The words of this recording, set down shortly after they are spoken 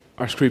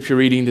Our scripture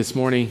reading this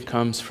morning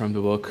comes from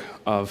the book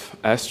of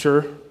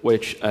Esther,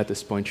 which at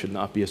this point should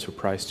not be a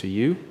surprise to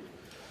you.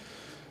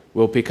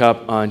 We'll pick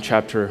up on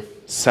chapter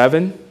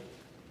 7.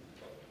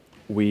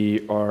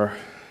 We are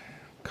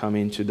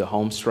coming to the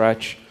home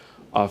stretch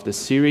of the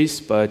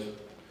series, but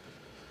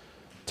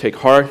take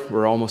heart,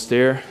 we're almost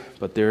there,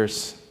 but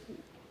there's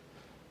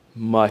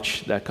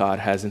much that God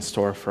has in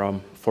store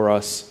for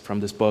us from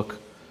this book.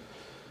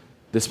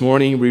 This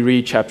morning we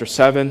read chapter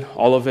 7,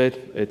 all of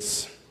it.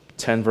 It's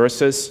 10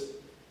 verses.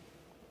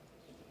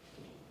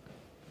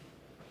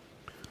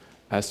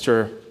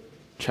 Esther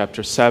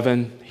chapter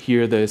 7,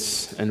 hear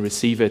this and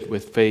receive it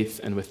with faith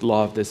and with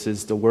love. This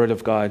is the word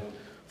of God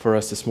for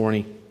us this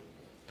morning.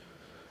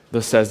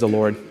 Thus says the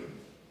Lord.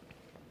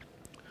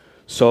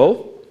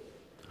 So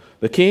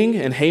the king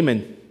and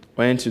Haman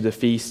went to the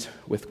feast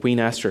with Queen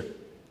Esther.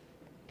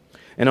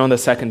 And on the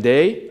second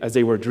day, as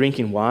they were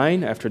drinking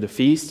wine after the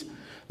feast,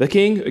 the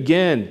king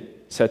again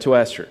said to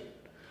Esther,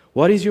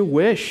 "What is your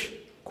wish,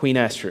 Queen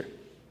Esther?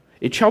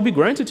 It shall be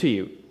granted to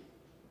you.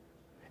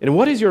 And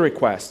what is your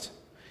request?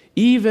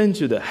 Even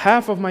to the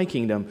half of my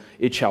kingdom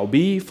it shall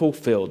be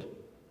fulfilled."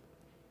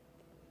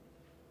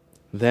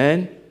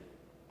 Then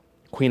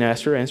Queen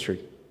Esther answered,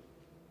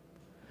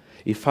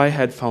 "If I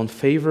had found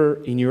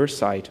favor in your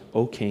sight,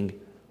 O king,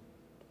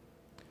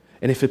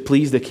 and if it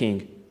please the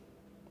king,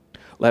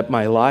 let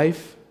my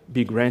life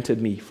be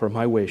granted me for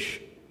my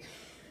wish,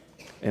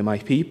 and my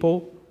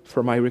people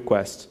for my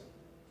request.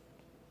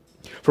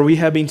 For we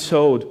have been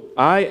sold,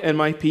 I and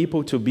my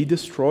people, to be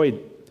destroyed,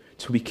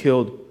 to be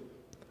killed,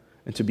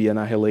 and to be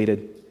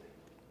annihilated.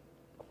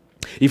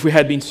 If we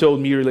had been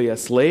sold merely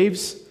as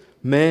slaves,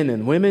 men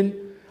and women,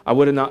 I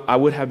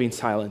would have been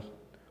silent,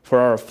 for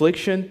our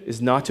affliction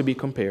is not to be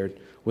compared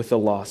with the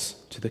loss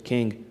to the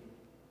king."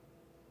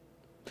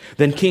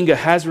 Then King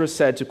Ahasuerus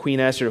said to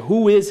Queen Esther,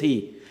 "Who is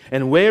he,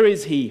 and where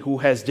is he who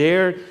has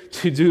dared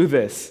to do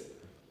this?"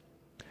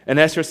 And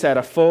Esther said,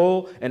 "A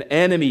foe, an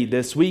enemy,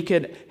 this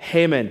wicked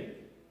Haman."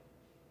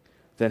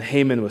 Then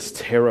Haman was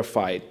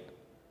terrified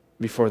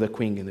before the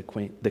king and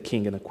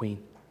the queen.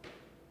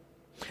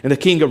 And the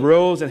king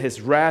arose in his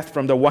wrath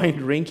from the wine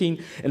drinking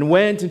and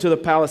went into the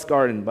palace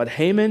garden. But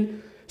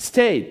Haman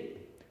stayed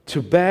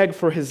to beg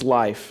for his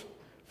life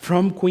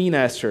from Queen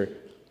Esther,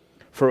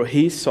 for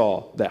he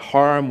saw that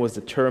harm was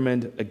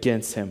determined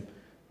against him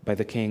by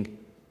the king.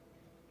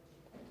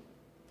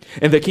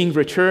 And the king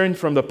returned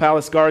from the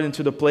palace garden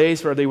to the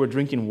place where they were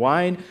drinking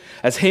wine,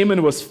 as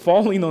Haman was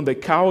falling on the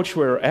couch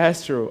where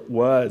Esther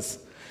was.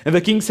 And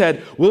the king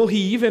said, "Will he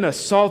even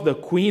assault the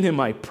queen in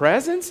my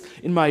presence,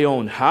 in my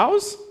own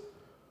house?"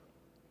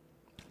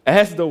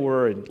 As the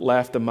word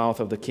left the mouth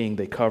of the king,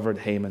 they covered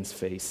Haman's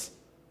face.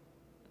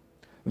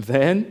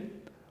 Then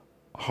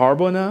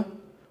Harbona,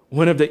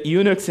 one of the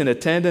eunuchs in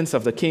attendance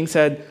of the king,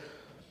 said,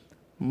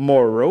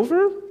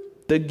 "Moreover,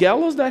 the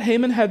gallows that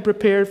Haman had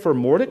prepared for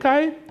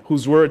Mordecai,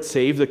 whose word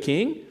saved the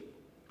king,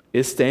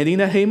 is standing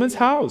at Haman's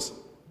house,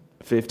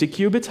 50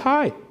 cubits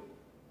high."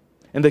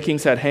 And the king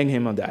said, "Hang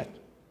him on that."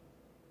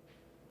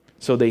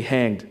 So they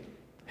hanged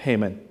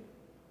Haman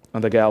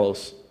on the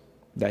gallows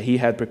that he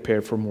had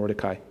prepared for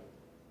Mordecai.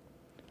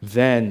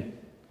 Then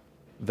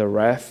the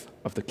wrath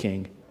of the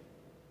king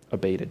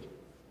abated.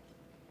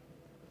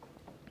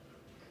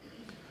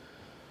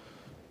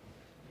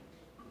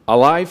 A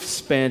life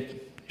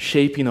spent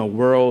shaping a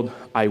world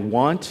I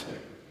want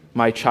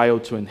my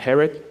child to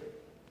inherit,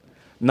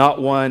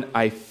 not one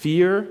I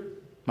fear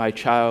my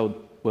child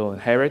will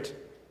inherit,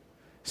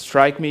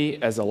 strike me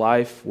as a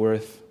life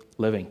worth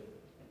living.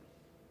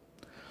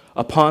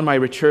 Upon my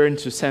return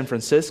to San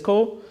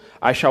Francisco,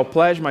 I shall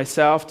pledge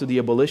myself to the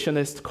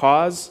abolitionist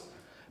cause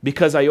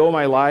because I owe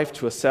my life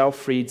to a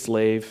self-freed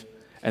slave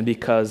and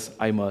because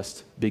I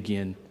must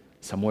begin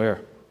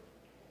somewhere.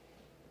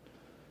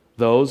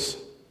 Those,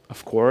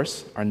 of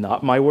course, are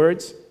not my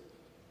words.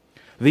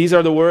 These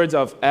are the words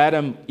of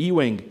Adam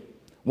Ewing,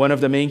 one of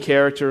the main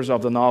characters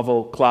of the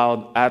novel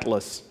Cloud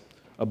Atlas,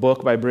 a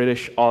book by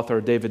British author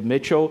David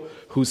Mitchell,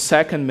 whose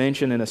second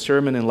mention in a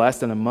sermon in less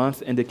than a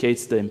month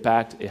indicates the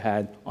impact it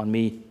had on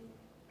me.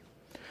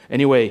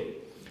 Anyway,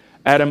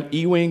 Adam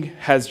Ewing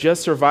has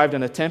just survived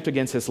an attempt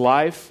against his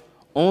life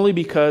only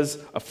because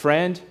a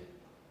friend,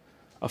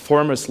 a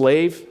former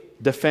slave,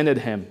 defended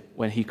him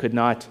when he could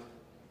not.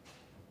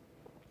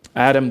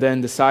 Adam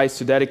then decides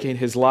to dedicate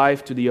his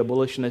life to the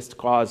abolitionist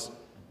cause.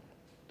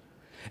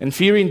 And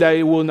fearing that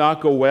it will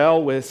not go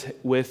well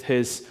with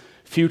his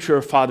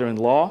future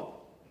father-in-law,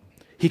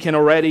 he can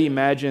already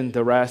imagine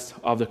the rest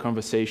of the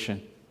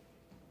conversation.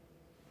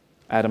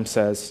 Adam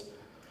says,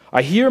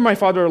 "I hear my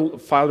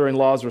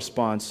father-in-law's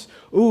response.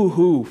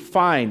 Ooh,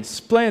 fine,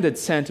 splendid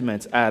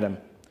sentiments, Adam.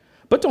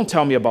 But don't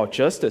tell me about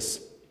justice.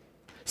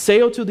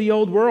 Sail to the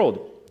old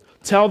world.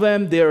 Tell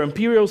them their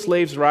imperial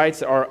slaves'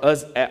 rights are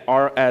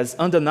as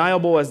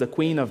undeniable as the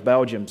Queen of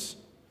Belgium's.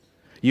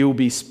 You will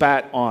be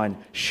spat on,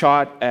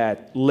 shot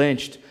at,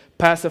 lynched,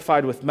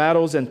 pacified with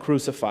medals, and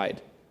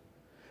crucified."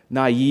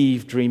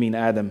 Naive, dreaming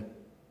Adam.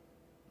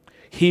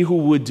 He who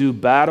would do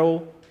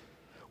battle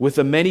with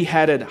the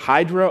many-headed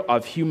hydra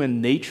of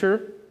human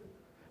nature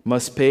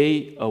must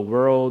pay a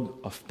world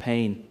of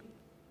pain,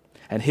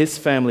 and his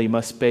family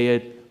must pay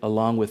it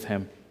along with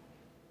him.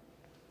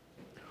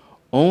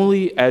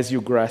 Only as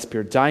you grasp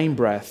your dying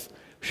breath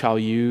shall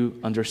you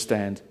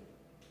understand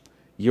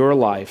your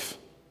life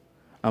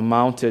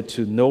amounted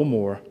to no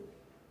more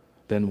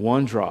than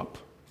one drop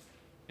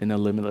in a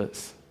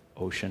limitless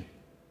ocean.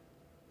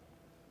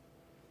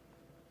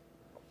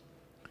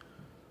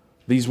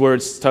 These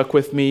words stuck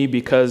with me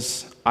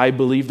because I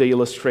believe they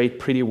illustrate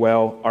pretty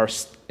well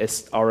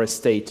our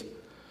estate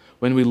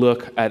when we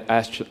look at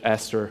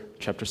Esther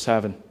chapter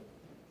 7.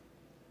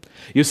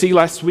 You see,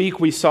 last week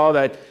we saw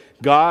that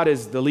God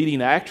is the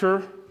leading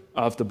actor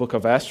of the book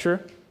of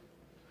Esther.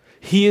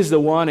 He is the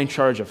one in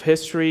charge of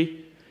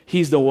history.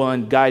 He's the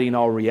one guiding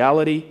all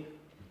reality.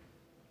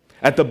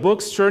 At the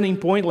book's turning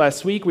point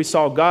last week, we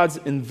saw God's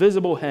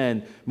invisible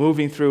hand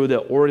moving through the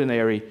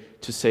ordinary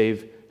to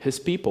save his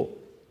people.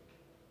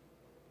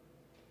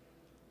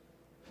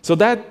 So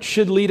that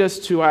should lead us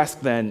to ask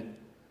then,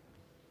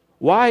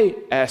 why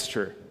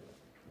Esther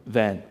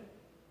then?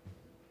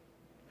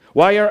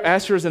 Why are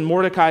Esther's and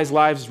Mordecai's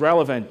lives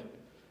relevant,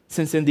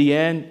 since in the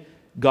end,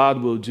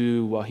 God will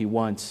do what he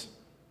wants?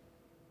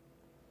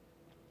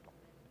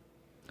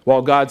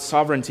 While God's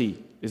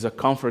sovereignty is a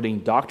comforting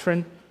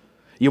doctrine,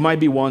 you might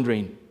be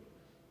wondering,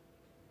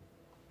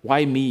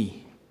 why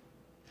me?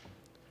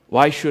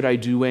 Why should I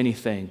do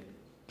anything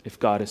if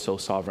God is so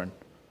sovereign?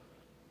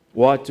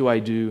 What do I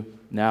do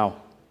now?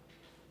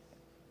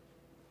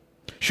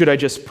 Should I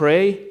just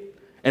pray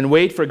and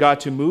wait for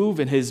God to move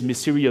in his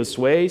mysterious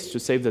ways to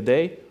save the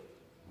day?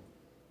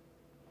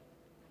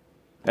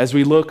 As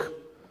we look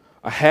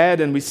ahead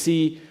and we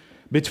see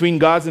between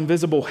God's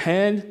invisible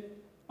hand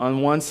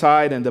on one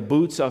side and the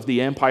boots of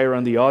the empire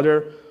on the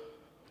other,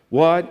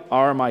 what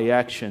are my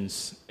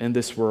actions in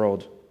this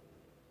world,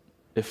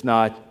 if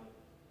not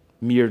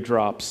mere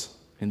drops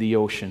in the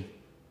ocean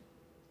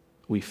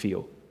we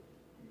feel?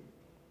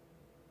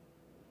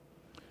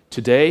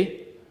 Today,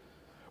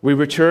 we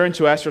return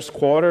to Esther's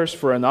quarters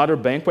for another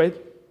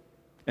banquet,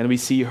 and we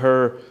see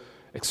her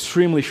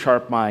extremely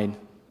sharp mind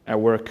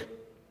at work.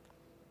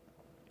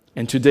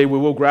 And today we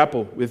will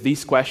grapple with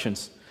these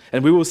questions,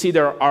 and we will see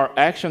that our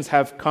actions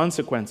have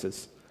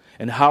consequences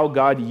and how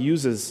God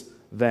uses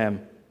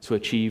them to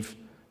achieve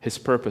his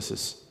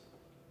purposes.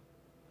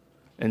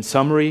 In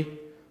summary,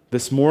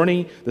 this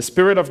morning, the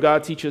Spirit of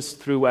God teaches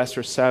through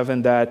Esther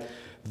 7 that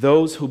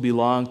those who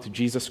belong to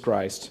Jesus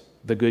Christ,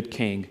 the good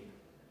King,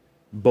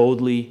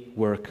 boldly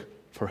work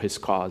for his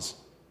cause.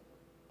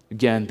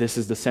 Again, this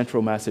is the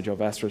central message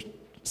of Esther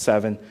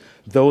 7.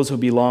 Those who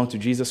belong to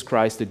Jesus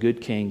Christ, the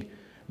good King,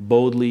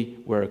 boldly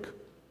work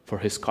for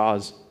his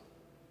cause.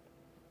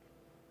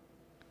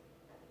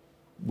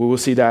 We will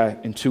see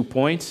that in 2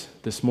 points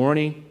this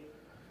morning.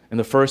 And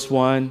the first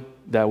one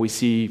that we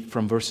see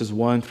from verses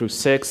 1 through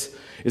 6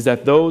 is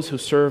that those who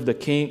serve the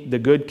King, the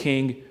good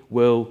King,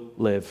 will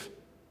live.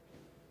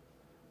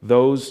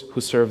 Those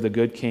who serve the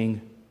good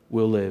King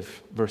will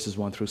live. Verses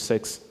 1 through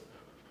 6.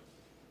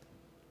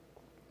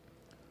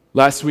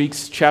 Last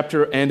week's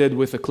chapter ended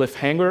with a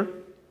cliffhanger.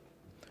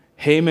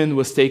 Haman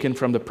was taken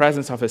from the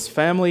presence of his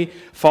family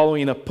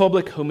following a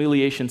public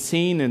humiliation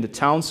scene in the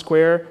town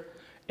square,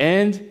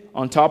 and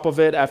on top of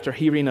it, after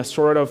hearing a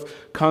sort of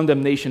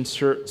condemnation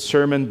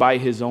sermon by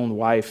his own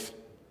wife.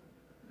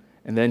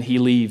 And then he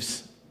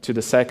leaves to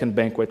the second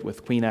banquet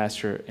with Queen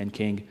Esther and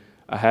King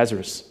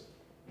Ahasuerus.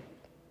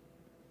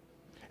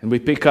 And we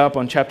pick up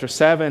on chapter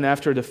 7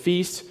 after the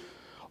feast.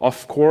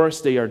 Of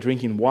course, they are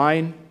drinking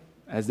wine,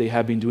 as they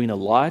have been doing a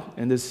lot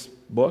in this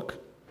book.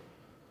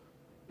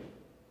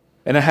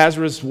 And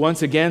Ahasuerus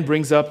once again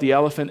brings up the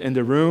elephant in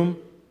the room.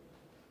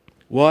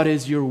 What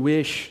is your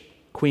wish,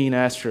 Queen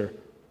Esther?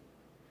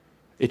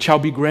 It shall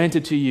be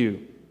granted to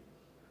you.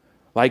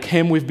 Like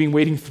him, we've been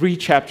waiting 3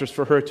 chapters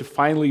for her to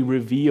finally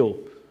reveal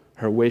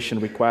her wish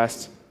and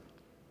request.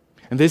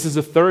 And this is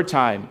the 3rd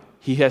time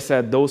he has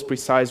said those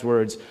precise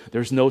words.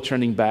 There's no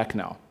turning back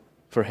now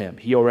for him.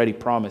 He already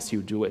promised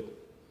he'd do it.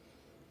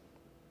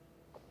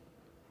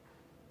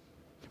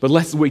 But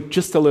let's wait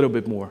just a little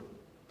bit more,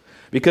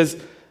 because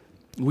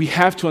we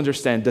have to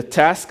understand the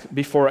task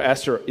before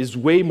Esther is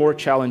way more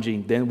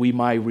challenging than we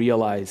might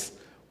realize.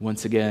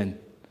 Once again,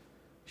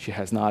 she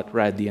has not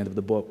read the end of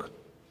the book.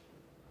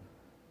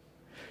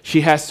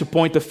 She has to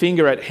point the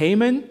finger at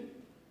Haman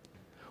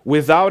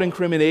without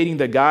incriminating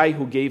the guy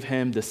who gave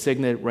him the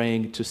signet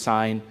ring to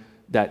sign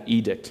that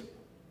edict.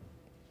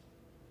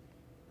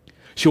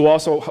 She will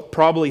also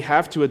probably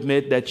have to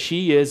admit that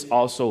she is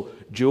also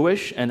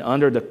Jewish and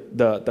under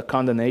the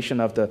condemnation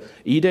of the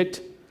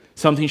edict,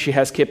 something she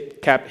has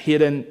kept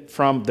hidden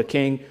from the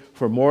king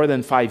for more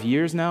than 5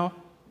 years now.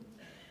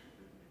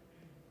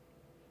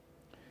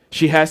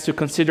 She has to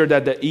consider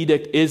that the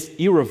edict is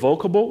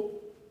irrevocable,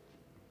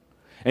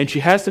 and she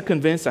has to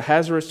convince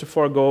Ahasuerus to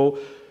forego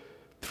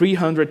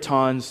 300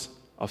 tons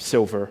of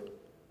silver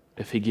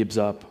if he gives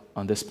up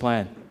on this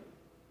plan.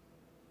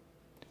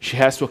 She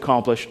has to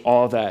accomplish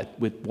all that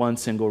with one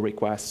single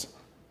request.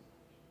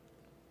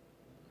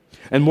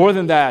 And more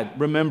than that,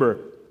 remember,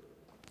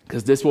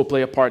 because this will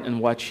play a part in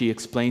what she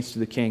explains to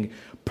the king.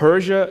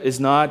 Persia is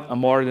not a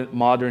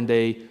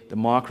modern-day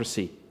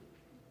democracy.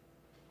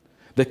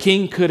 The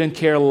king couldn't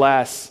care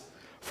less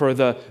for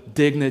the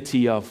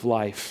dignity of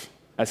life,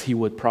 as he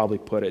would probably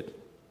put it.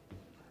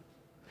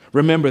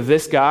 Remember,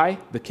 this guy,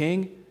 the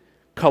king,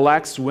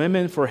 collects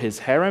women for his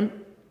harem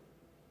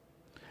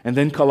and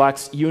then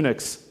collects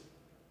eunuchs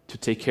to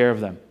take care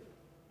of them.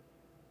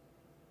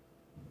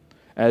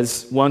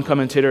 As one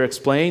commentator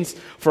explains,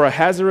 for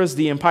Ahasuerus,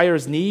 the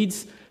empire's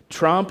needs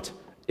trumped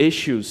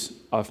issues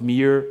of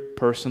mere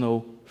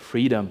personal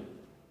freedom.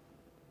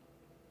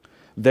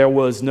 There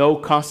was no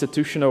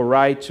constitutional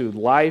right to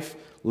life,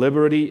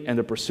 liberty, and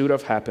the pursuit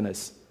of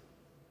happiness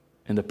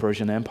in the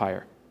Persian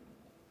Empire.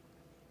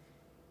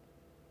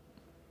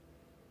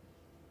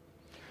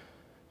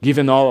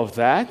 Given all of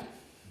that,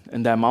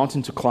 and that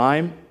mountain to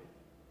climb,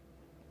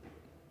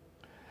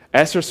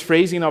 Esther's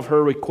phrasing of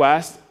her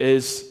request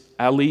is,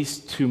 at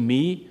least to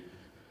me,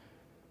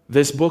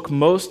 this book's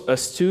most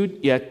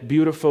astute yet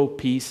beautiful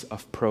piece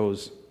of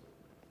prose.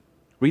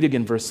 Read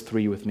again verse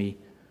 3 with me.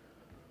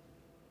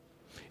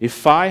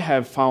 If I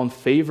have found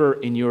favor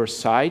in your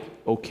sight,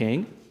 O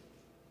king,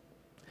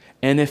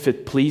 and if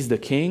it please the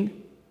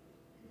king,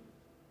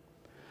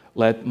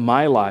 let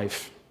my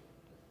life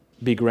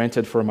be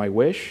granted for my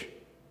wish,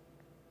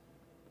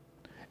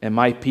 and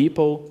my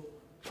people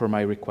for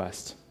my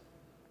request.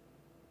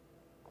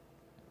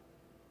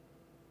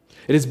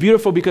 It is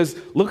beautiful because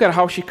look at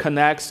how she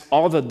connects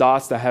all the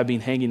dots that have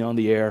been hanging on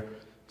the air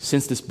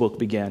since this book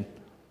began.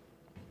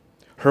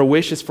 Her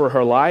wish is for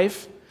her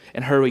life,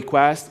 and her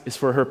request is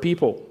for her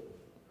people.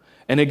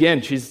 And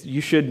again, you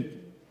should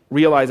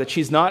realize that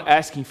she's not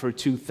asking for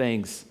two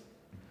things,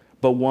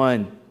 but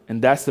one,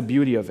 and that's the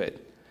beauty of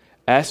it.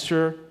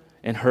 Esther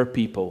and her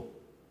people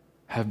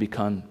have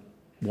become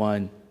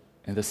one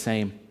and the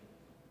same.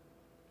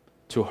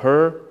 To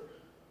her,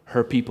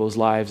 her people's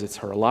lives, it's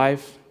her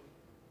life,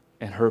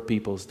 and her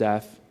people's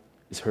death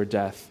is her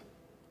death.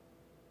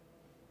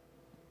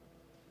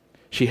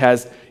 She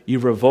has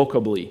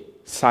irrevocably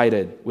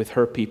sided with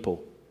her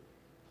people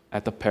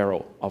at the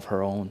peril of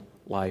her own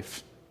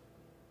life.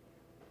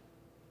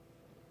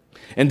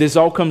 And this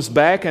all comes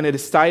back, and it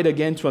is tied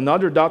again to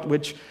another dot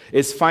which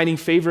is finding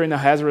favor in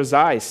Ahasuerus'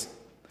 eyes.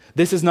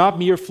 This is not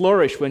mere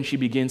flourish when she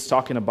begins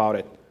talking about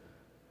it.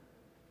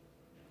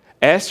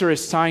 Esther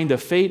is tying the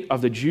fate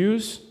of the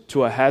Jews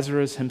to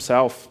Ahasuerus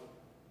himself.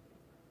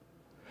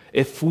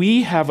 If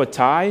we have a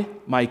tie,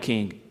 my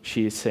king,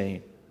 she is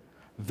saying,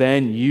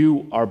 then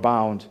you are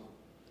bound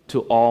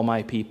to all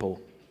my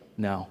people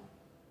now.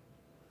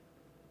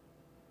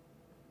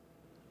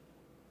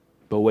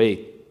 But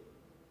wait,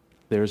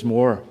 there's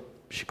more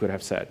she could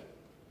have said.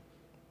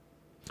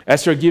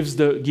 Esther gives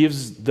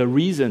the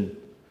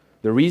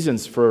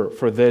reasons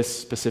for this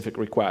specific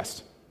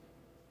request.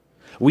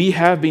 We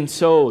have been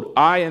sold,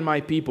 I and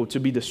my people,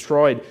 to be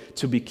destroyed,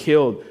 to be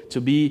killed,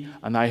 to be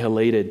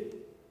annihilated.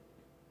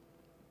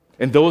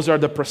 And those are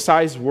the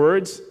precise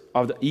words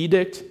of the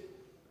edict,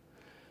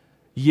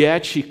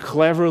 yet she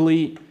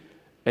cleverly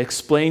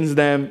explains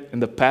them in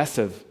the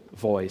passive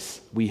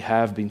voice. We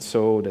have been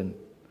sold and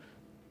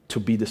to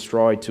be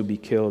destroyed, to be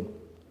killed.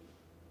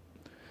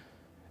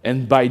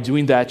 And by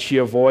doing that, she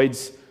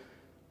avoids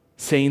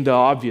saying the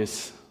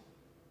obvious.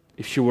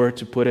 If she were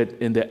to put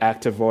it in the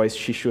active voice,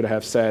 she should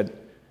have said,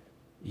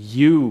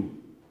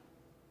 you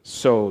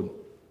sold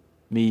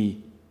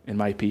me and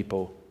my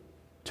people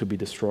to be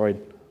destroyed.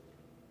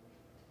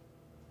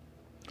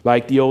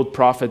 Like the old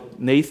prophet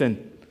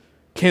Nathan,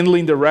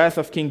 kindling the wrath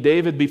of King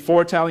David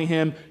before telling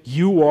him,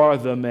 you are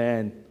the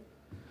man.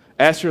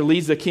 Esther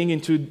leads the king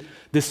into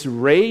this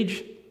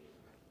rage,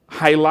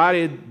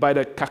 highlighted by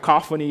the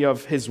cacophony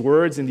of his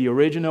words in the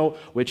original,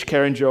 which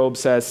Karen Job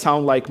says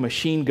sound like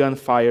machine gun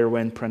fire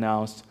when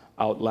pronounced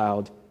out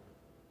loud.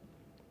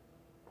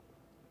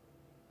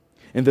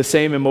 And the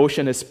same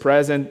emotion is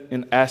present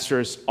in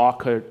Esther's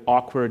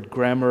awkward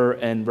grammar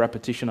and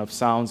repetition of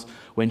sounds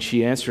when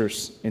she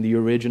answers in the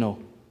original.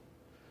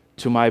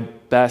 To my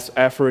best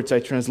efforts, I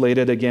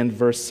translated again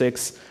verse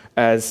 6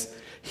 as,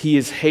 he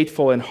is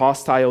hateful and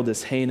hostile,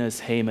 this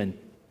heinous Haman.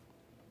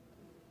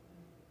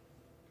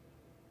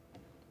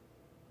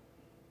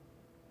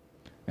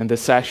 And the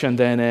section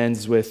then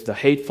ends with the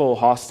hateful,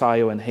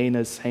 hostile, and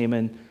heinous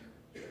Haman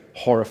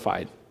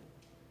horrified.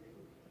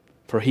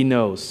 For he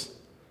knows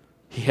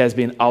he has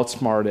been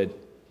outsmarted,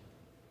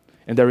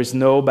 and there is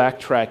no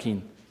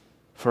backtracking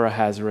for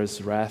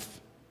Ahasuerus' wrath.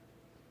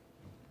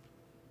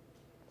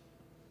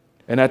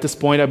 And at this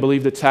point, I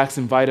believe the text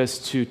invites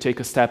us to take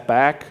a step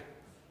back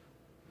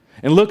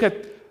and look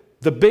at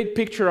the big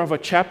picture of a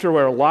chapter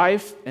where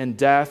life and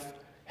death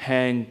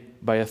hang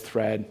by a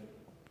thread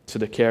to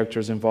the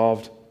characters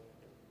involved.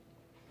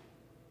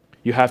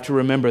 You have to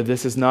remember,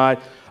 this is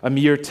not a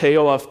mere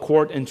tale of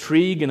court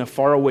intrigue in a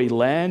faraway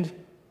land.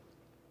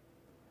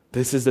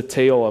 This is the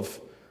tale of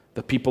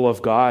the people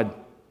of God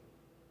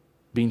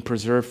being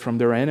preserved from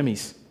their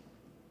enemies.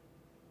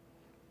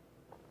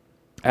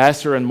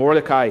 Esther and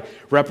Mordecai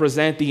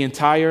represent the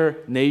entire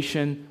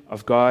nation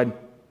of God.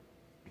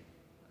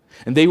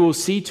 And they will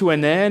see to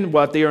an end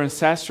what their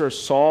ancestor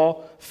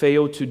Saul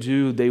failed to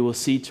do. They will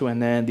see to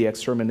an end the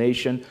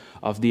extermination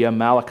of the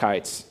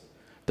Amalekites,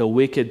 the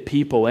wicked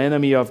people,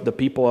 enemy of the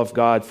people of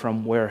God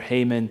from where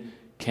Haman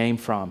came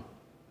from.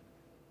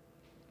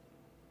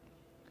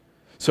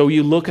 So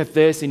you look at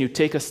this and you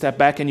take a step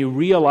back and you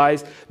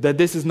realize that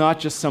this is not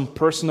just some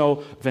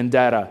personal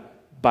vendetta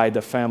by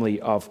the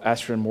family of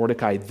Esther and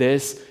Mordecai.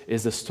 This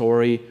is the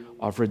story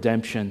of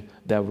redemption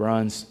that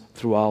runs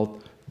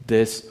throughout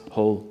this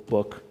whole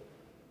book.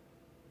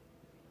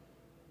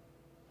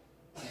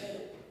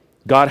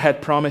 God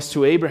had promised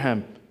to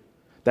Abraham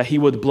that he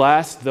would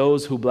bless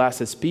those who bless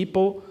his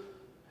people,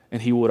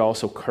 and he would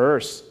also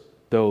curse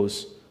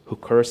those who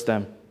curse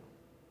them.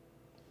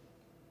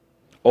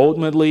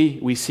 Ultimately,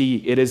 we see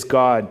it is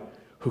God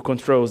who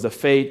controls the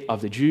fate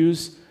of the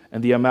Jews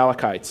and the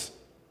Amalekites.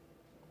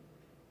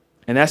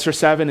 And Esther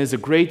 7 is a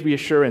great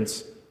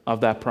reassurance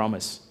of that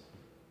promise.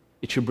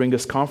 It should bring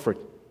us comfort.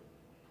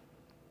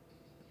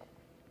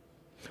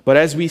 But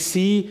as we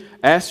see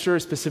Esther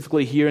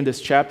specifically here in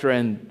this chapter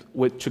and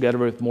together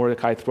with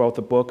Mordecai throughout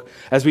the book,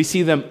 as we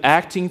see them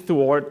acting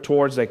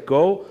towards that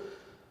goal,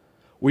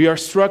 we are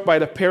struck by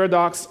the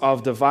paradox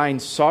of divine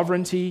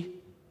sovereignty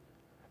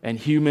and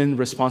human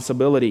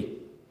responsibility.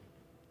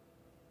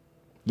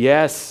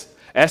 Yes,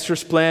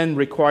 Esther's plan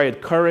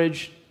required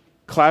courage,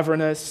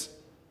 cleverness,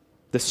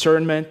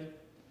 discernment.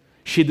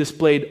 She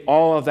displayed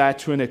all of that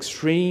to an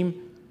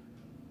extreme,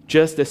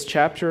 just this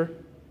chapter.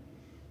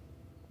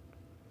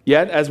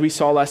 Yet, as we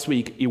saw last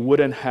week, it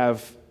wouldn't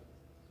have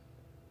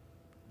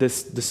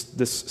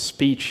this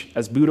speech,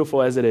 as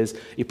beautiful as it is,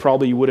 it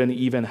probably wouldn't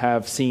even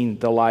have seen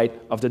the light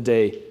of the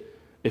day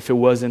if it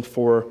wasn't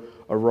for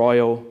a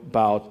royal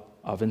bout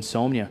of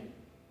insomnia.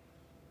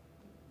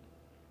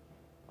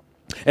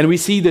 And we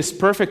see this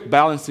perfect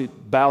balance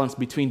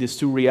between these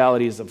two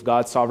realities of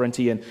God's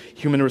sovereignty and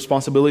human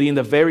responsibility in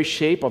the very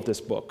shape of this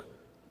book.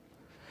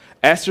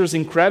 Esther's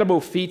incredible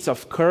feats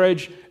of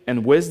courage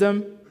and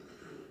wisdom,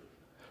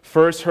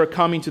 first her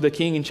coming to the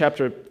king in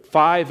chapter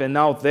 5 and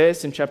now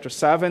this in chapter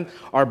 7,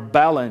 are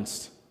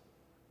balanced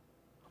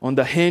on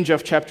the hinge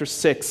of chapter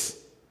 6,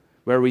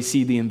 where we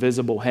see the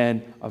invisible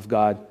hand of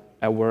God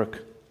at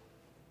work.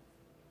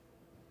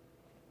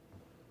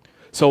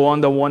 So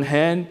on the one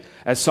hand,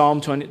 as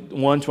Psalm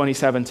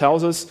 127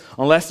 tells us,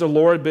 unless the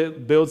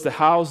Lord builds the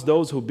house,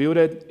 those who build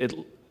it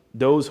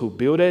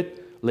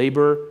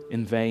labor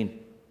in vain.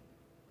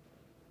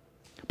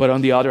 But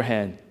on the other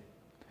hand,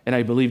 and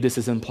I believe this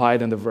is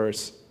implied in the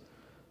verse,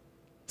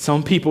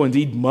 some people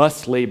indeed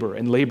must labor,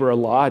 and labor a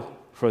lot,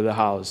 for the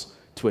house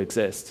to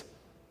exist.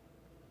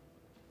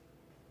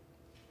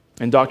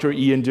 And Dr.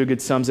 Ian Duguid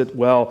sums it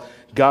well.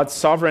 God's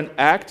sovereign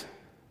act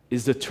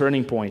is the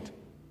turning point.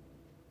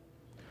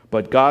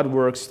 But God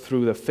works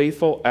through the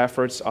faithful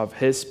efforts of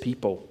his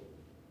people,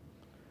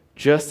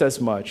 just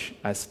as much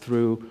as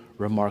through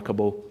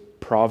remarkable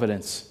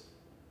providence.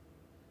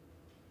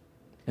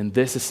 And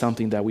this is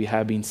something that we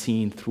have been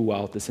seeing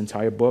throughout this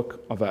entire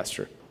book of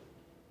Esther.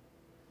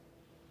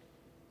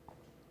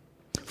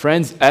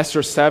 Friends,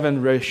 Esther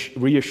 7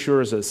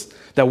 reassures us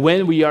that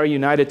when we are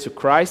united to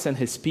Christ and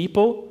his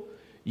people,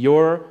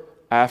 your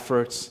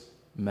efforts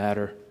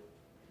matter.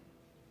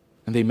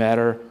 And they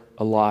matter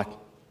a lot.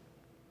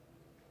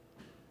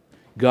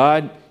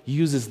 God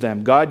uses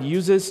them. God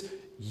uses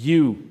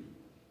you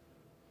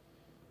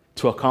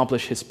to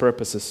accomplish his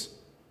purposes,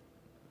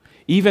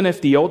 even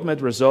if the ultimate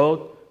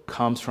result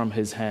comes from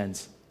his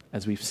hands,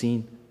 as we've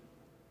seen.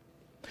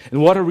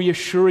 And what a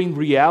reassuring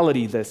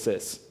reality this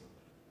is.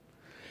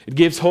 It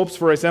gives hopes,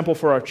 for example,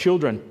 for our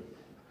children,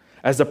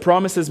 as the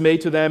promises made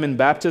to them in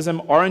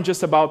baptism aren't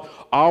just about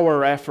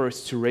our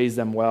efforts to raise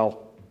them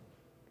well.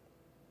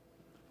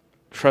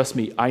 Trust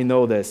me, I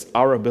know this.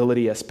 Our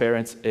ability as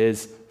parents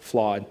is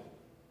flawed.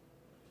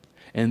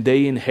 And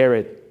they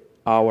inherit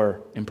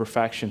our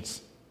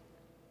imperfections.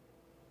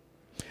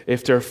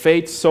 If their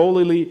faith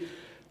solely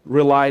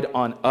relied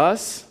on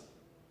us,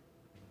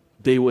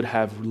 they would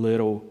have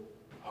little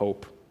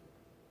hope.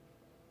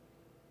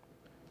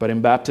 But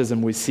in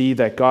baptism, we see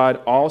that God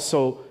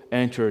also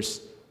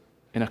enters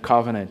in a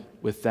covenant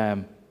with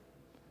them.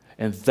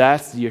 And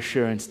that's the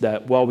assurance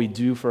that what we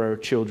do for our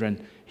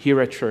children here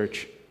at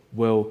church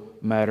will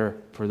matter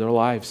for their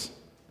lives.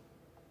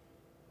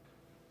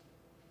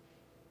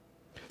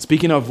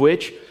 Speaking of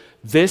which,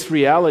 this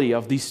reality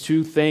of these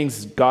two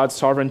things, God's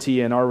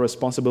sovereignty and our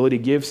responsibility,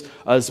 gives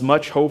us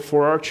much hope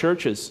for our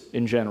churches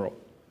in general.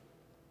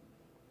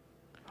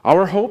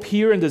 Our hope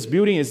here in this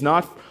building is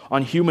not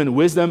on human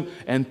wisdom,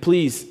 and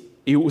please,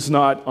 it was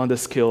not on the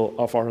skill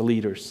of our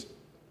leaders.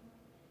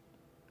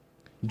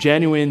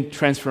 Genuine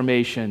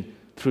transformation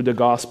through the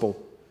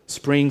gospel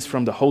springs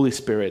from the Holy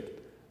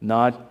Spirit,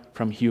 not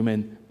from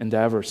human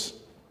endeavors.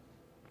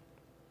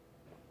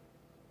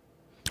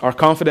 Our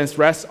confidence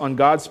rests on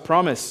God's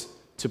promise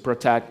to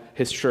protect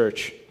his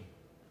church.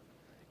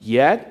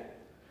 Yet,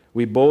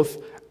 we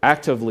both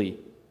actively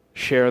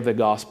share the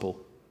gospel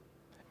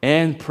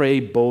and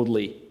pray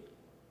boldly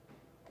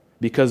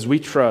because we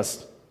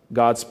trust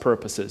God's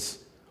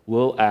purposes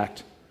will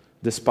act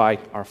despite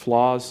our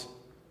flaws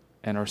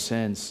and our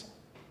sins.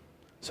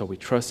 So we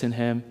trust in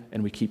Him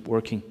and we keep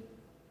working.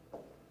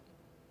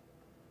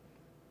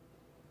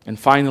 And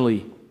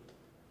finally,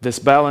 this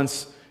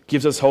balance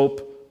gives us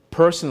hope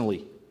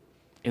personally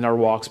in our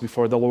walks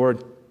before the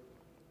Lord.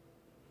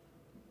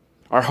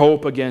 Our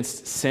hope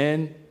against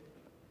sin,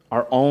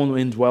 our own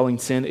indwelling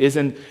sin,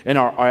 isn't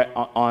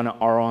on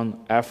our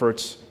own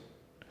efforts,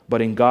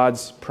 but in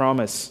God's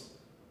promise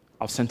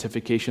of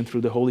sanctification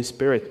through the Holy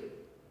Spirit.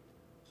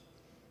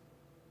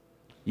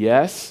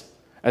 Yes,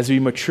 as we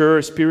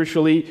mature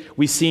spiritually,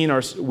 we see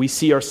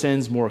our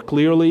sins more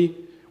clearly,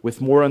 with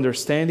more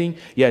understanding,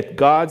 yet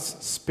God's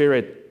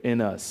Spirit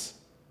in us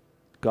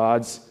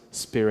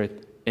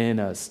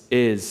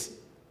is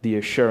the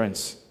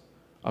assurance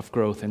of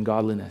growth and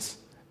godliness,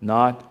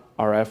 not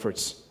our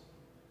efforts.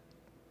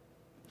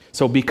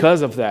 So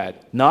because of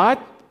that,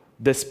 not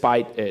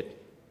despite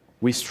it,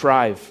 we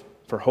strive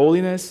for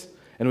holiness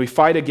and we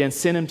fight against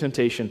sin and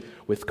temptation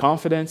with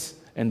confidence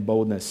and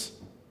boldness.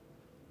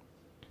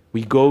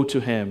 We go to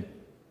Him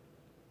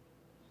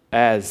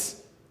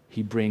as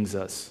He brings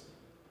us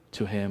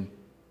to Him.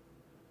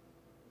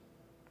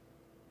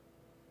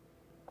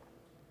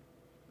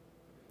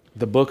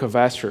 The book of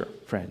Esther,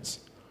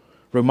 friends,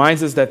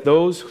 reminds us that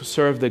those who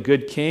serve the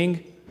good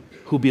King,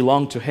 who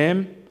belong to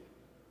Him,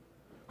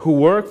 who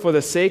work for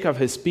the sake of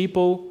His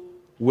people,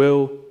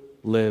 will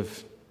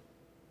live.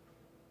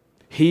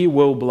 He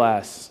will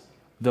bless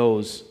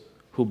those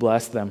who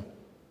bless them.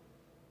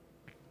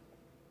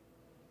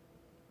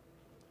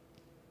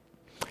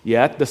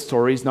 Yet the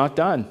story is not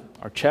done.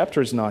 Our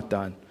chapter is not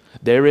done.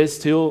 There is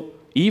still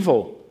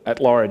evil at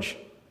large.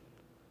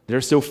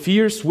 There's still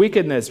fierce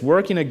wickedness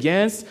working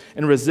against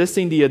and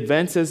resisting the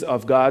advances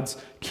of God's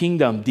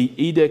kingdom. The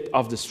edict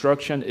of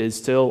destruction is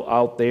still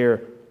out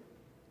there.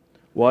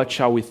 What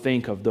shall we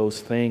think of those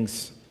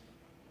things?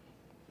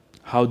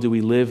 How do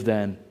we live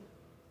then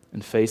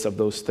in face of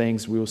those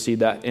things? We will see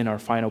that in our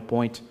final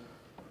point.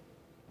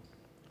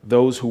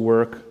 Those who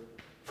work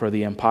for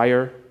the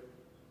empire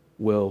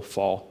will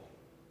fall.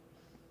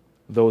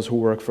 Those who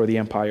work for the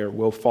empire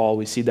will fall.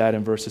 We see that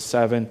in verses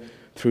 7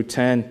 through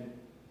 10.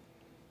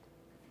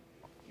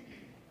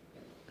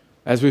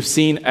 As we've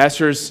seen,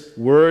 Esther's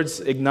words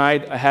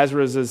ignite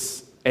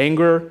Ahasuerus'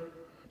 anger,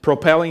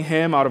 propelling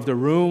him out of the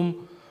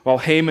room, while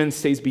Haman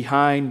stays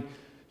behind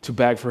to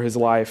beg for his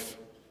life.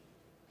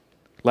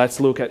 Let's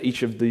look at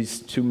each of these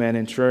two men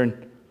in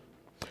turn.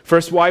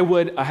 First, why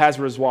would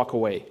Ahasuerus walk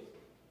away?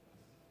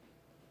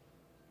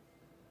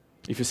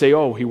 If you say,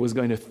 he was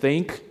going to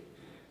think,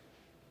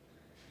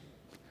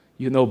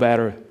 you know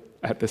better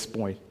at this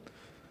point.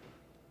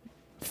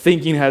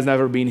 Thinking has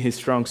never been his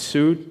strong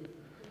suit,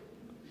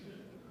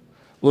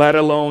 let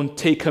alone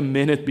take a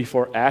minute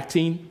before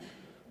acting.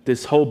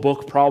 This whole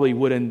book probably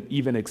wouldn't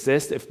even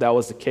exist if that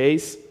was the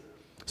case.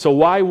 So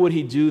why would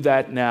he do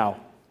that now?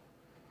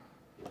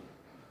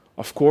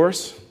 Of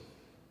course,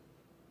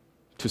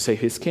 to save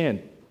his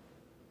skin.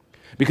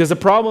 Because the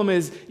problem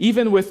is,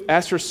 even with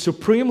Esther's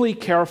supremely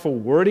careful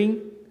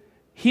wording,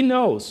 he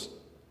knows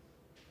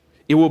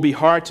it will be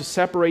hard to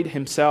separate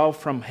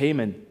himself from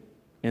Haman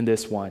in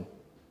this one.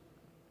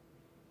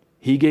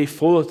 He gave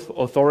full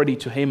authority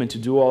to Haman to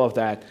do all of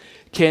that.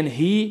 Can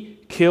he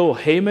kill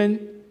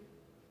Haman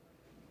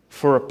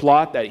for a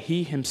plot that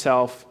he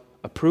himself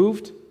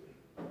approved?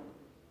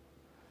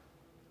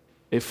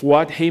 If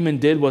what Haman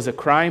did was a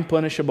crime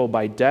punishable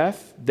by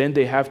death, then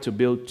they have to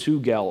build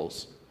 2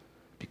 gallows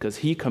because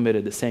he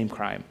committed the same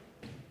crime.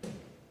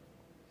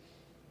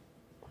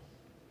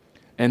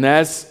 And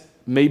as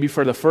maybe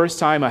for the first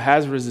time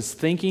Ahasuerus is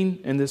thinking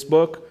in this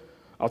book,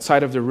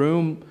 outside of the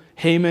room,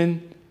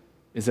 Haman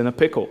is in a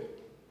pickle.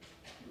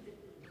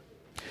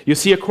 You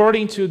see,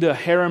 according to the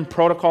harem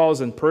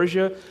protocols in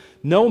Persia,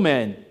 no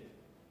man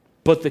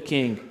but the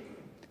king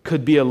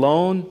could be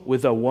alone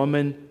with a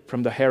woman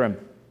from the harem.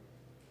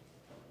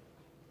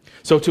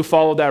 So to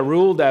follow that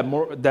rule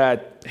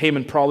that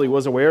Haman probably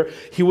was aware,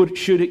 he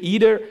should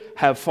either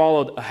have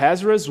followed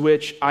Ahasuerus,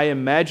 which I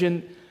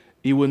imagine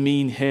it would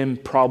mean him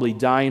probably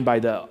dying by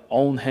the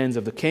own hands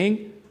of the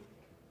king,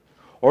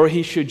 or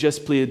he should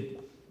just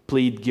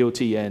plead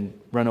guilty and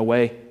run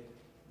away.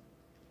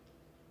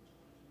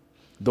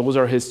 Those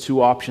are his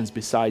 2 options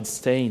besides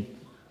staying.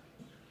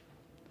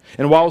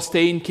 And while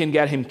staying can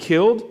get him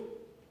killed,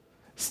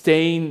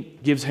 staying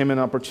gives him an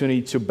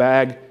opportunity to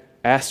beg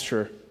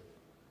Esther.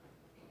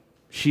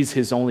 She's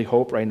his only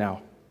hope right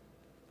now.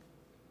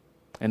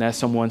 And as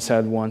someone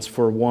said once,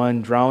 for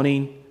one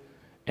drowning,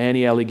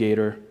 any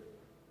alligator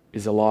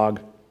is a log.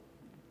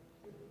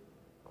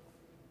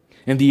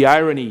 And the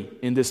irony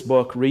in this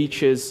book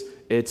reaches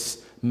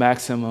its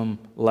maximum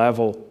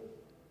level.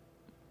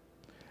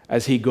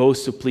 As he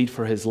goes to plead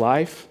for his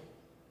life,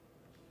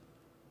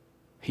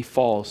 he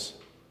falls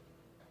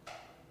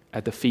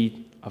at the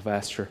feet of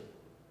Esther.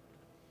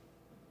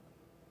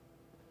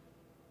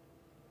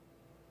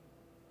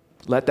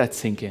 Let that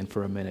sink in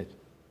for a minute.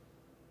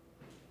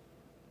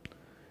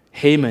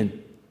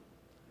 Haman,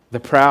 the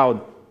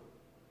proud,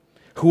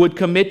 who would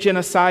commit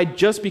genocide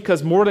just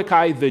because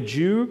Mordecai the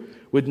Jew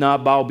would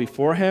not bow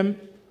before him,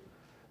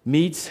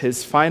 meets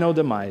his final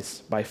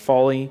demise by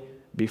falling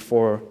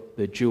before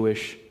the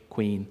Jewish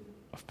queen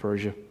of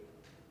Persia.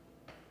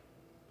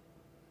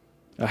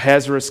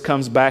 Ahasuerus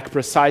comes back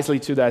precisely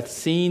to that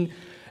scene,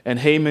 and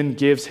Haman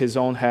gives his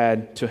own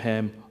head to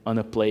him on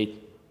a plate.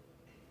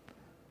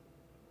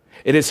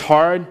 It is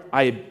hard,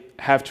 I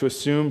have to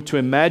assume, to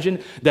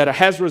imagine that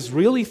Ahasuerus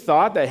really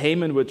thought that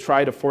Haman would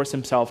try to force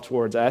himself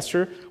towards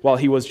Esther while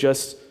he was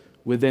just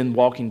within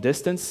walking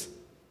distance.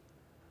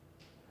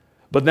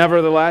 But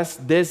nevertheless,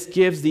 this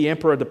gives the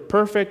emperor the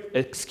perfect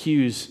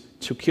excuse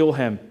to kill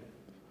him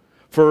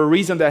for a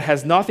reason that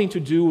has nothing to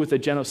do with a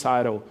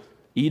genocidal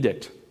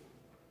edict.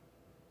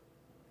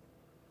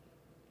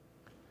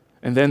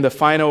 And then the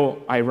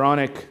final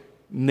ironic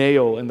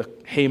nail in the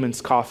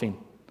Haman's coffin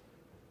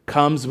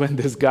comes when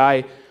this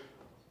guy,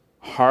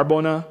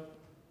 Harbona,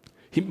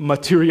 he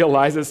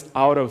materializes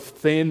out of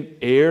thin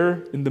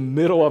air in the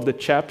middle of the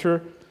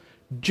chapter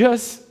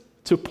just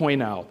to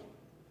point out,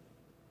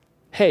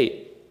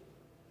 hey,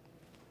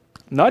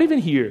 not even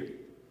here.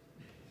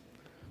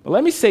 But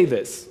let me say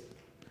this.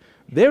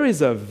 There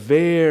is a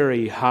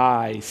very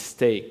high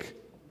stake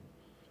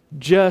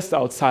just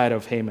outside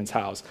of Haman's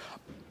house.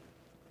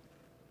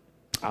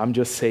 I'm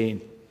just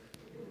saying.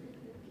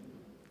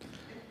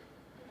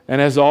 And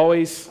as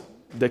always,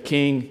 the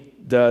king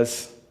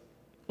does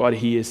what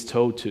he is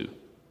told to.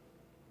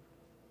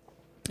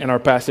 And our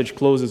passage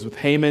closes with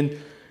Haman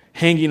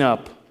hanging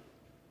up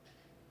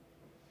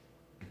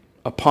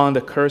upon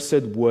the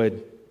cursed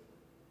wood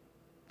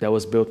that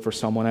was built for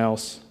someone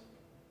else.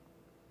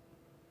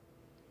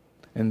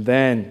 And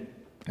then,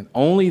 and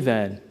only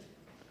then,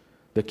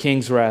 the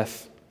king's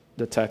wrath,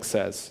 the text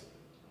says,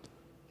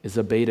 is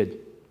abated.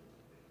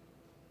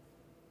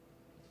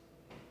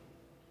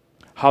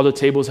 How the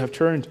tables have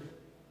turned.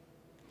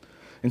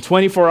 In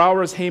 24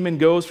 hours, Haman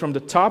goes from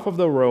the top of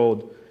the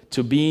world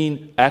to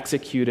being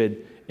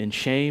executed in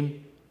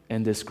shame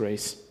and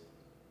disgrace.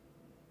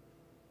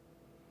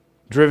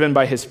 Driven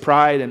by his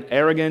pride and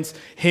arrogance,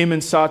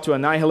 Haman sought to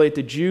annihilate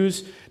the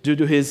Jews due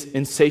to his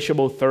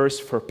insatiable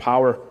thirst for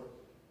power.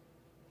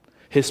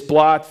 His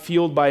plot,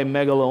 fueled by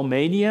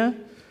megalomania,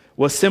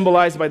 was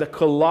symbolized by the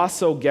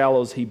colossal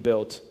gallows he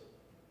built,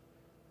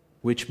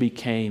 which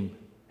became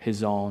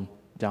his own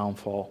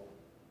downfall.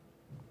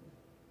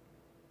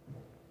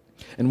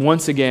 And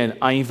once again,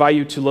 I invite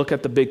you to look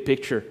at the big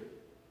picture.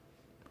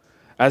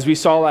 As we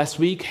saw last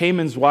week,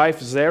 Haman's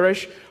wife,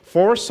 Zeresh,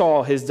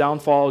 foresaw his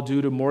downfall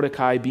due to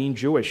Mordecai being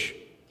Jewish.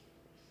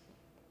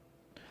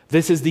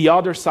 This is the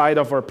other side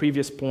of our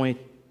previous point.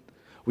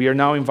 We are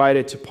now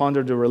invited to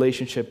ponder the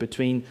relationship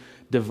between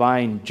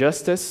divine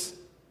justice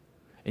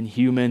and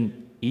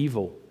human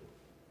evil.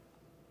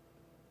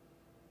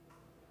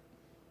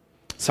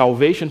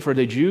 Salvation for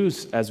the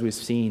Jews, as we've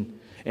seen,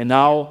 and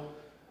now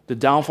the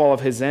downfall of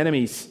his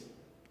enemies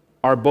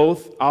are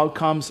both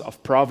outcomes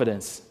of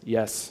providence,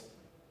 yes.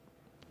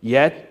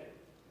 Yet,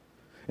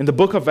 in the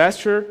book of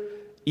Esther,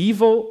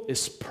 evil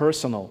is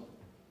personal.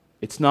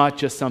 It's not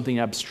just something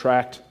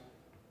abstract.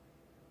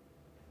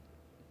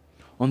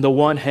 On the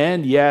one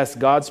hand, yes,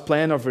 God's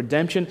plan of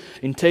redemption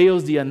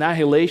entails the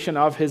annihilation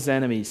of his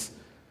enemies.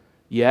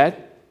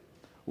 Yet,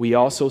 we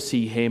also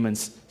see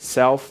Haman's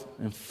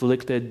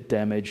self-inflicted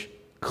damage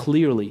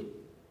clearly.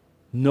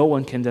 No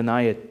one can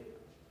deny it.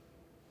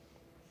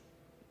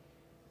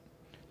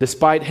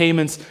 Despite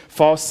Haman's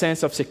false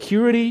sense of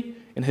security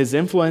and his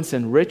influence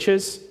and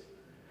riches,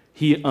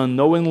 he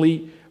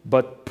unknowingly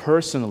but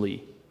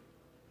personally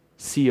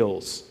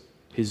seals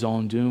his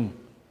own doom.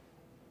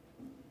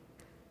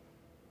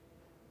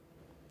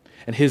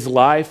 And his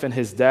life and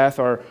his death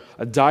are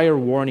a dire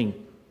warning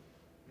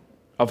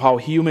of how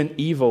human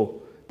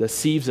evil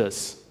deceives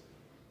us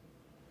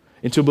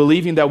into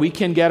believing that we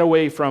can get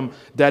away from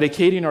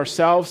dedicating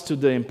ourselves to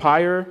the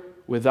empire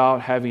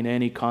without having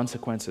any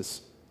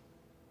consequences.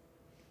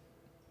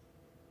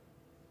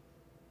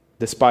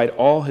 Despite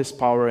all his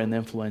power and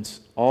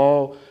influence,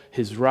 all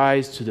his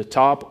rise to the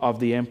top of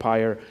the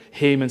empire,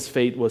 Haman's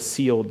fate was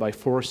sealed by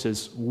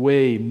forces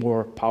way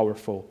more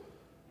powerful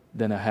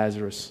than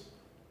Ahasuerus.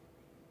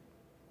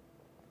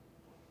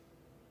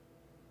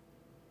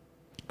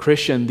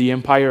 Christian, the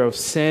empire of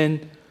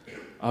sin,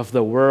 of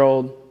the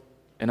world,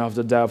 and of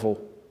the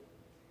devil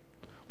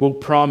will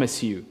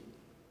promise you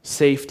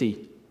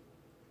safety,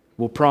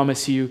 will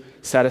promise you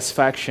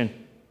satisfaction,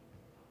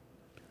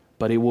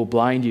 but it will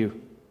blind you.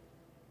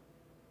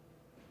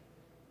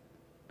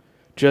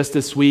 Just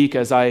this week,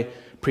 as I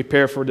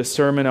prepared for the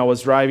sermon, I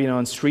was driving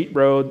on Street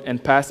Road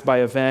and passed by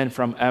a van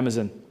from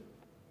Amazon.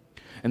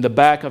 And the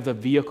back of the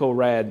vehicle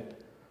read,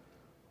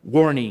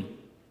 "Warning,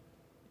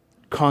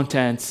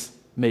 contents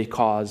may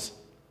cause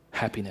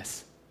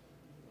happiness."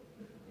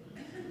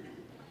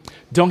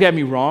 Don't get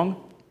me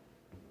wrong,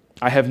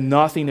 I have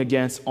nothing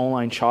against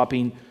online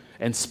shopping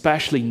and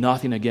especially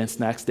nothing against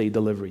next day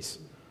deliveries.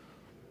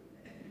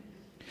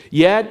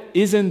 Yet,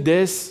 isn't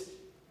this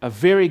a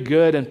very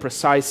good and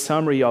precise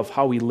summary of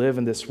how we live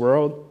in this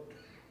world?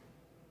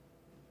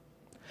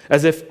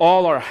 As if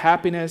all our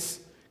happiness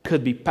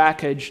could be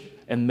packaged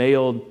and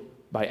mailed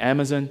by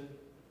Amazon.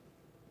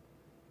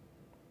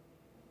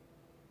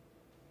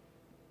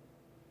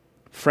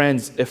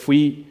 Friends, if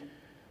we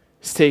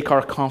stake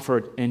our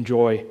comfort and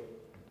joy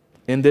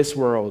in this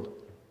world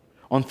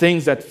on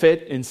things that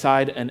fit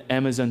inside an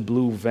Amazon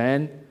blue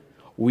van,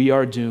 we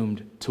are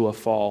doomed to a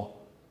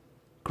fall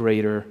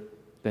greater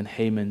than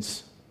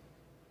Haman's.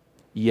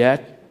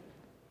 Yet,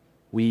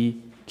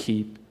 we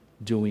keep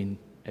doing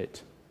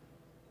it.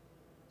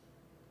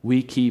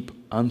 We keep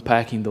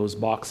unpacking those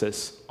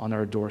boxes on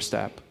our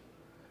doorstep,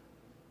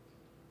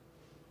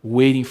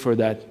 waiting for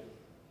that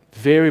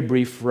very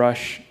brief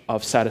rush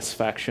of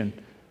satisfaction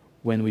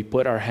when we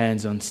put our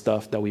hands on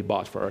stuff that we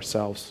bought for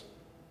ourselves.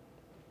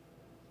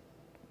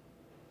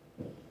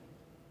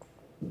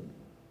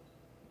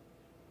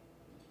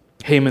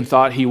 Haman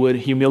thought he would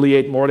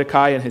humiliate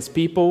Mordecai and his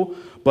people,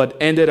 but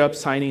ended up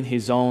signing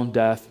his own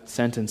death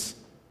sentence.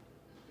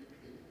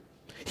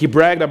 He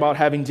bragged about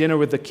having dinner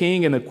with the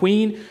king and the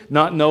queen,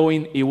 not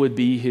knowing it would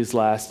be his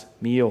last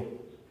meal.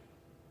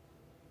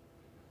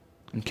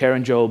 And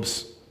Karen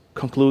Jobes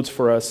concludes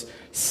for us,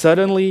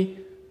 suddenly,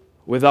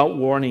 without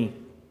warning,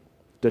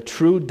 the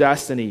true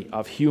destiny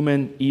of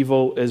human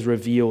evil is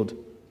revealed.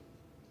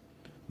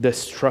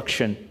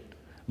 Destruction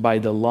by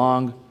the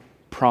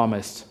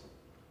long-promised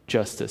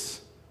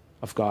justice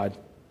of God.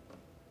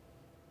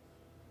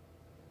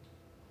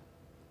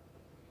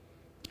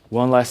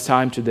 One last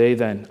time today,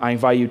 then, I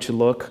invite you to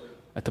look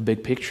at the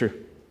big picture.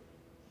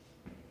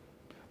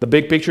 The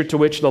big picture to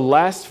which the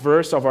last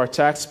verse of our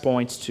text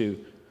points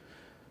to.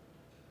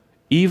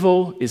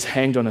 Evil is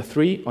hanged on a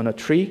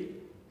tree.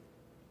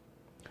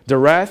 The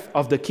wrath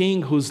of the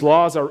king, whose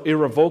laws are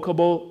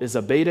irrevocable, is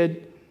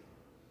abated.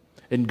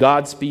 And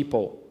God's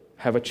people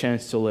have a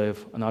chance to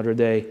live another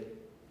day.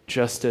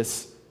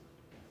 Justice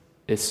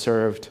is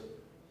served.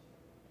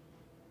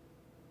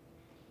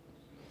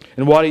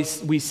 And what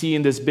we see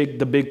in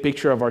the big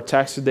picture of our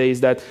text today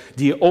is that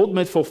the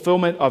ultimate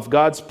fulfillment of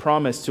God's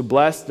promise to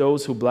bless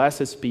those who bless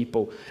his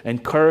people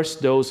and curse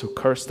those who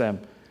curse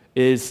them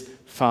is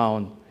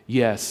found,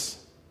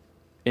 yes,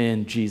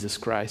 in Jesus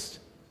Christ,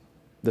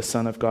 the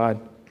Son of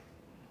God.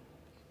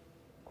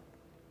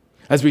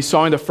 As we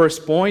saw in the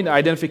first point,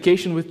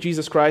 identification with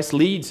Jesus Christ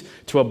leads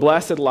to a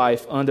blessed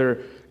life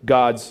under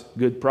God's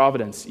good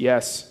providence,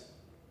 yes.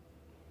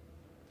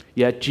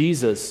 Yet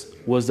Jesus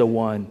was the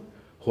one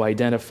who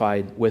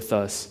identified with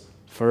us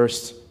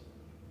first.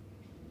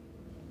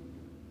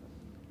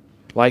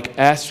 Like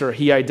Esther,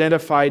 he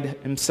identified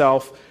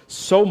himself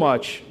so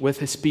much with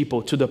his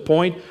people to the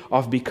point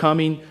of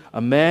becoming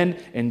a man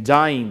and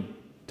dying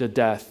the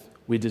death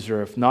we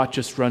deserve, not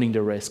just running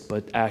the risk,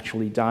 but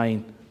actually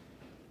dying.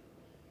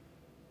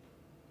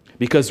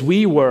 Because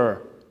we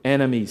were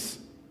enemies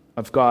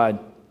of God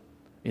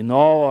in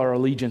all our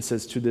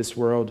allegiances to this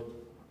world.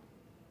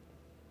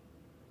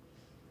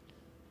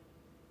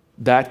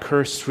 That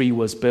cursed tree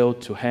was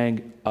built to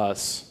hang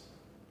us.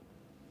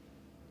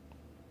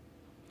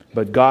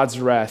 But God's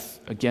wrath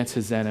against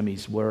his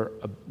enemies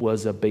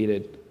was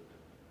abated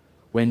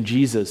when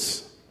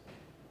Jesus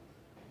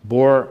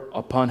bore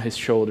upon his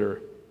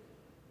shoulder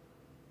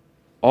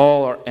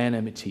all our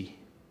enmity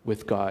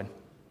with God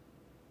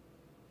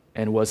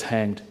and was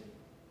hanged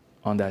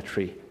on that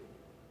tree.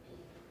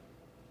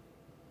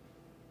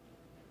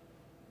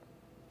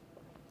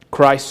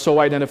 Christ so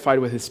identified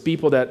with his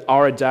people that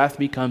our death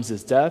becomes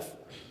his death,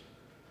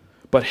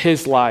 but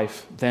his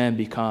life then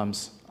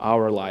becomes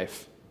our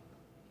life.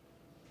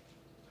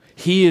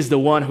 He is the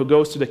one who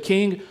goes to the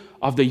King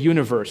of the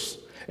universe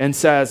and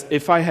says,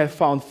 if I have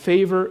found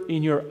favor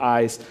in your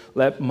eyes,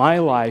 let my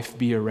life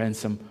be a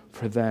ransom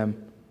for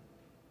them.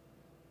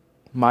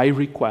 My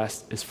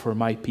request is for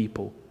my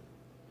people,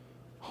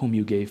 whom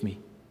you gave me.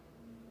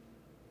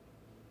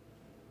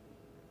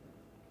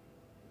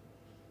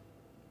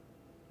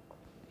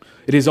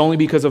 It is only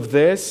because of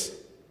this,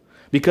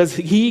 because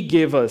he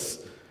gave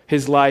us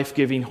his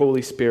life-giving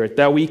Holy Spirit,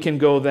 that we can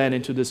go then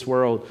into this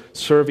world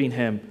serving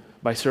him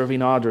by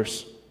serving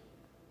others.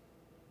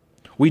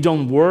 We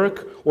don't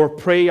work or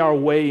pray our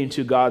way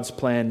into God's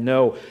plan.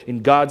 No,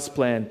 in God's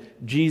plan,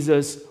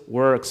 Jesus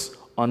works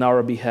on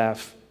our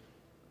behalf.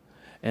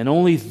 And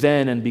only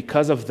then and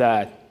because of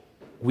that,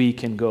 we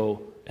can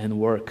go and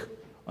work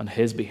on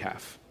his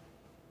behalf.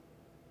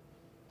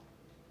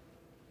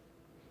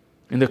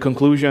 In the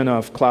conclusion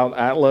of Cloud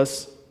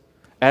Atlas,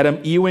 Adam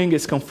Ewing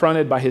is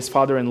confronted by his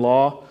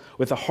father-in-law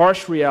with a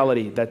harsh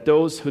reality that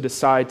those who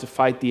decide to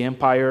fight the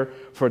empire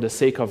for the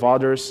sake of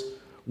others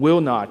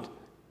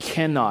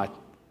cannot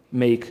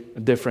make a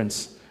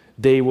difference.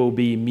 They will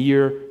be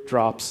mere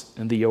drops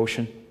in the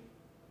ocean.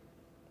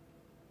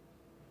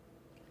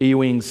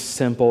 Ewing's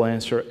simple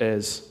answer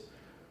is,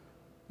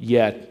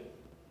 yet,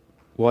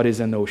 what is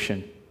an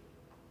ocean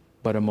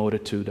but a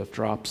multitude of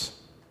drops?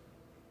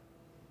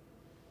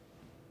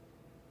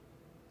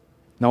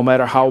 No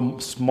matter how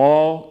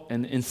small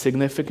and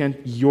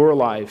insignificant your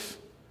life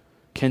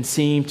can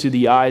seem to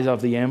the eyes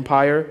of the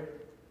empire,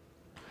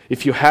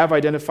 if you have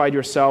identified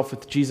yourself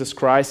with Jesus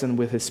Christ and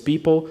with his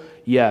people,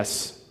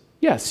 yes,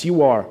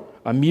 you are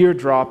a mere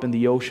drop in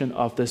the ocean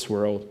of this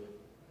world.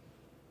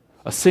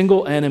 a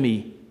single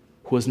enemy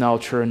who has now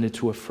turned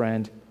into a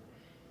friend.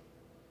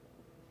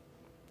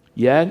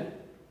 Yet,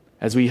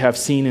 as we have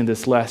seen in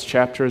these last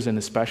chapters, and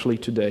especially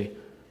today,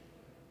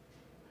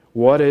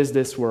 what is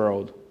this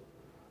world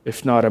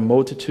if not a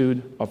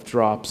multitude of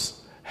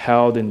drops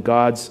held in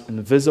God's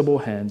invisible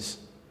hands,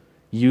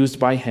 used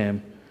by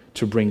Him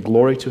to bring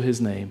glory to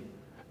His name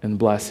and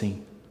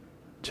blessing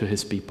to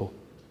His people?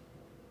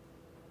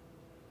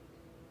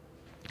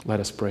 Let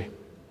us pray.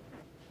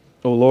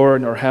 O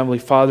Lord, our Heavenly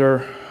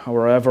Father,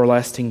 our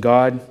everlasting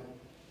God,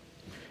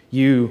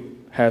 You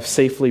have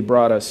safely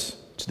brought us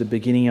to the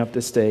beginning of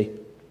this day.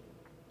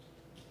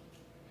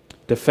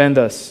 Defend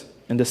us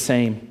in the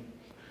same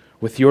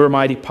with Your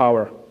mighty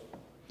power,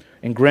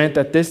 and grant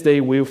that this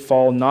day we will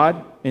fall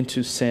not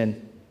into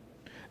sin,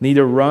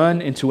 neither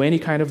run into any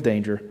kind of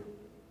danger,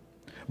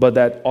 but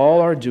that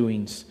all our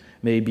doings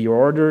may be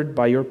ordered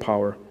by Your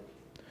power,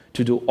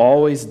 to do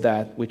always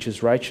that which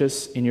is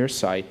righteous in Your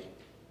sight.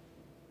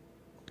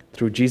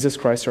 Through Jesus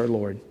Christ our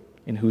Lord,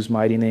 in whose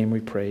mighty name we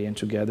pray, and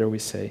together we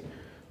say,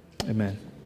 Amen.